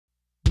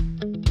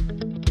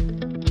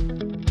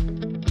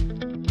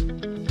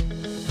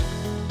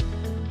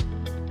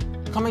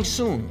Coming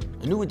soon,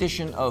 a new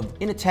edition of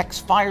iniTECH's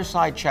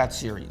Fireside Chat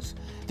series.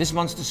 This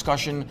month's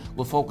discussion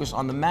will focus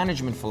on the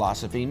management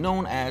philosophy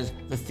known as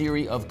the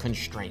theory of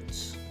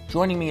constraints.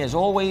 Joining me as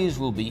always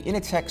will be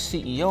iniTECH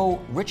CEO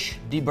Rich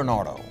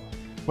Dibernardo.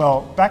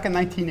 Well, back in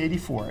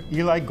 1984,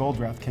 Eli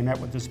Goldratt came out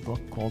with this book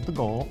called The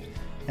Goal,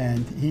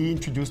 and he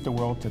introduced the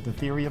world to the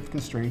theory of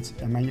constraints,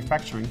 and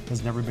manufacturing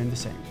has never been the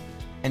same.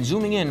 And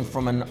zooming in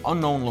from an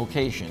unknown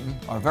location,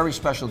 our very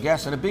special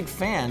guest and a big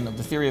fan of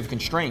the theory of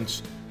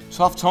constraints,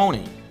 Tough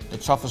Tony, the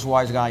toughest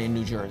wise guy in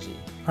New Jersey.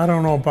 I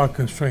don't know about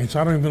constraints.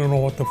 I don't even know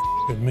what the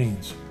it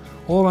means.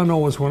 All I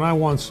know is when I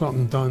want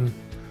something done,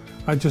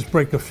 I just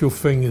break a few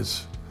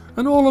fingers.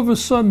 And all of a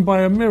sudden,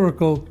 by a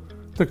miracle,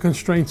 the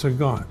constraints are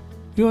gone.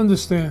 You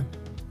understand?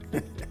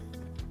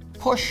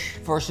 Push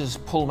versus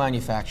pull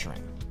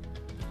manufacturing.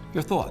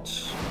 Your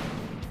thoughts?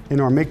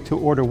 In our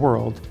make-to-order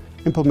world,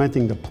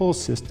 implementing the pull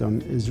system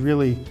is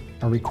really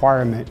a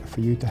requirement for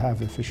you to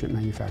have efficient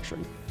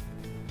manufacturing.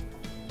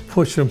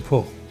 Push and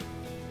pull.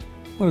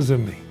 What does it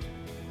mean?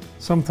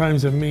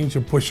 Sometimes it means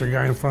you push a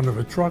guy in front of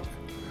a truck,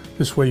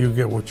 this way you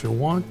get what you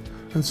want,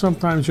 and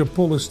sometimes you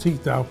pull his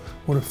teeth out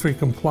with a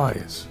freaking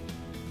pliers.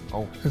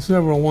 Oh. It's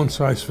never a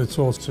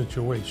one-size-fits-all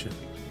situation.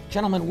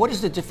 Gentlemen, what is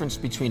the difference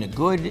between a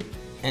good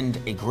and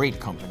a great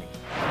company?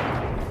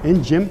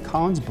 In Jim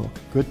Collins' book,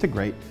 Good to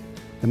Great,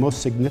 the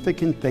most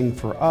significant thing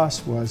for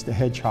us was the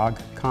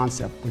hedgehog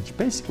concept, which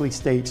basically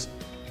states,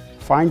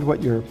 find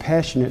what you're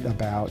passionate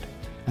about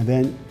and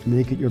then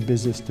make it your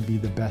business to be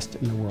the best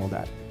in the world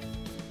at.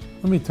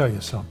 Let me tell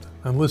you something,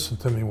 and listen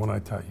to me when I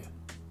tell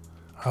you.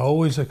 I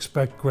always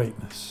expect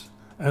greatness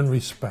and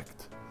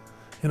respect.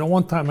 You know,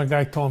 one time a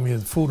guy told me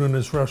the food in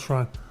his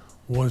restaurant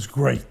was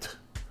great.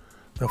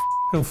 The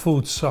f***ing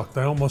food sucked.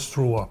 I almost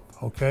threw up,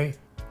 okay?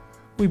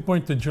 We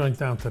burnt the joint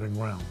down to the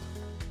ground.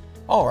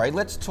 All right,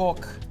 let's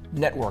talk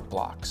network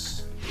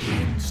blocks,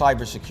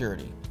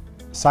 cybersecurity.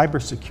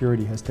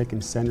 Cybersecurity has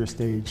taken center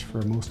stage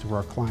for most of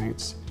our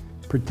clients.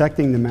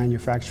 Protecting the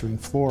manufacturing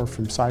floor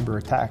from cyber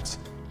attacks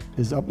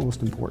is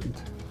utmost important.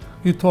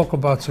 You talk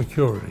about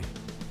security.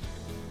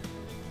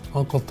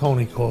 Uncle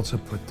Tony calls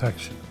it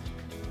protection.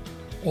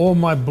 All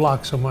my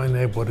blocks in my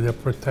neighborhood, they're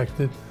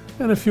protected,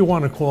 and if you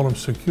want to call them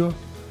secure,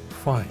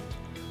 fine.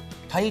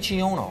 Taiichi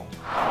Ohno,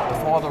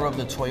 the father of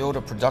the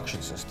Toyota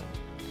production system.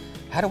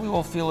 How do we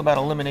all feel about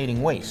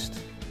eliminating waste?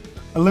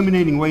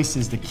 Eliminating waste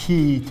is the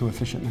key to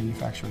efficient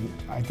manufacturing.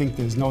 I think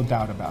there's no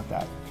doubt about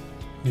that.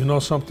 You know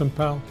something,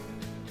 pal?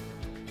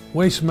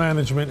 Waste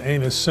management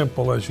ain't as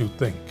simple as you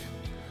think.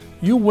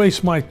 You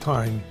waste my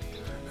time,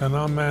 and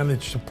I'll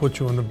manage to put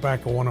you in the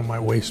back of one of my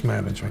waste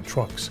management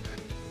trucks.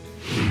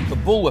 The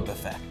bullwhip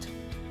effect.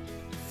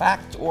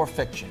 Fact or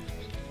fiction?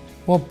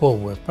 What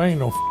bullwhip? I ain't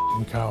no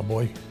f***ing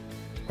cowboy.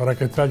 But I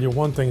can tell you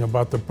one thing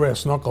about the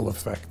brass knuckle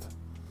effect.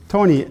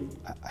 Tony,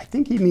 I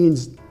think he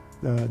means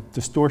the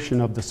distortion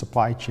of the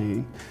supply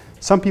chain.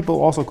 Some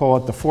people also call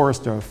it the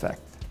Forrester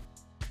effect.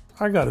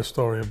 I got a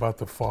story about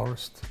the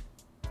forest.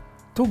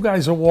 Two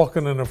guys are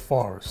walking in the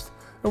forest,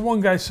 and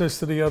one guy says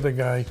to the other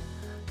guy,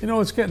 you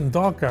know, it's getting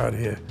dark out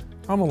here.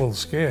 I'm a little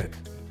scared.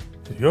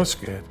 You're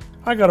scared.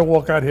 I gotta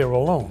walk out here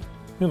alone,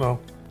 you know.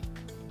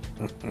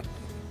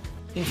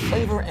 In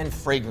flavor and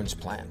fragrance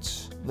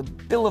plants, the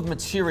bill of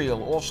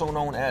material, also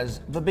known as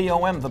the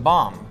BOM, the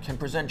bomb, can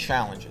present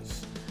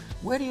challenges.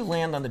 Where do you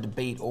land on the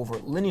debate over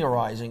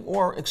linearizing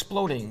or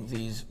exploding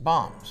these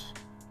bombs?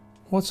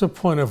 What's the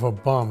point of a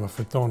bomb if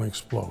it don't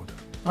explode?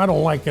 I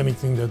don't like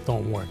anything that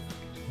don't work,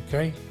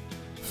 okay?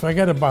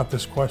 Forget about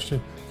this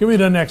question. Give me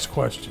the next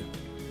question.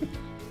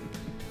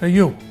 Hey,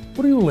 you,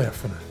 what are you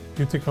laughing at?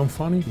 You think I'm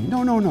funny?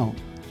 No.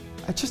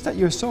 It's just that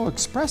you're so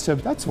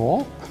expressive, that's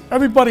all.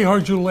 Everybody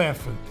heard you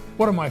laughing.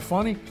 What am I,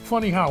 funny?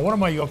 Funny how? What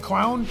am I, you a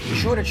clown? Be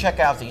sure to check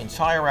out the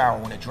entire hour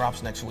when it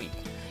drops next week.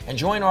 And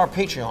join our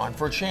Patreon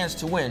for a chance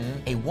to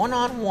win a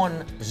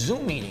one-on-one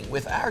Zoom meeting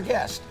with our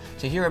guest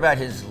to hear about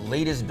his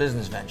latest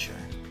business venture.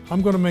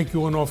 I'm gonna make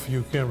you an offer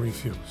you can't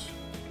refuse.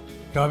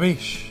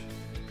 Gavish?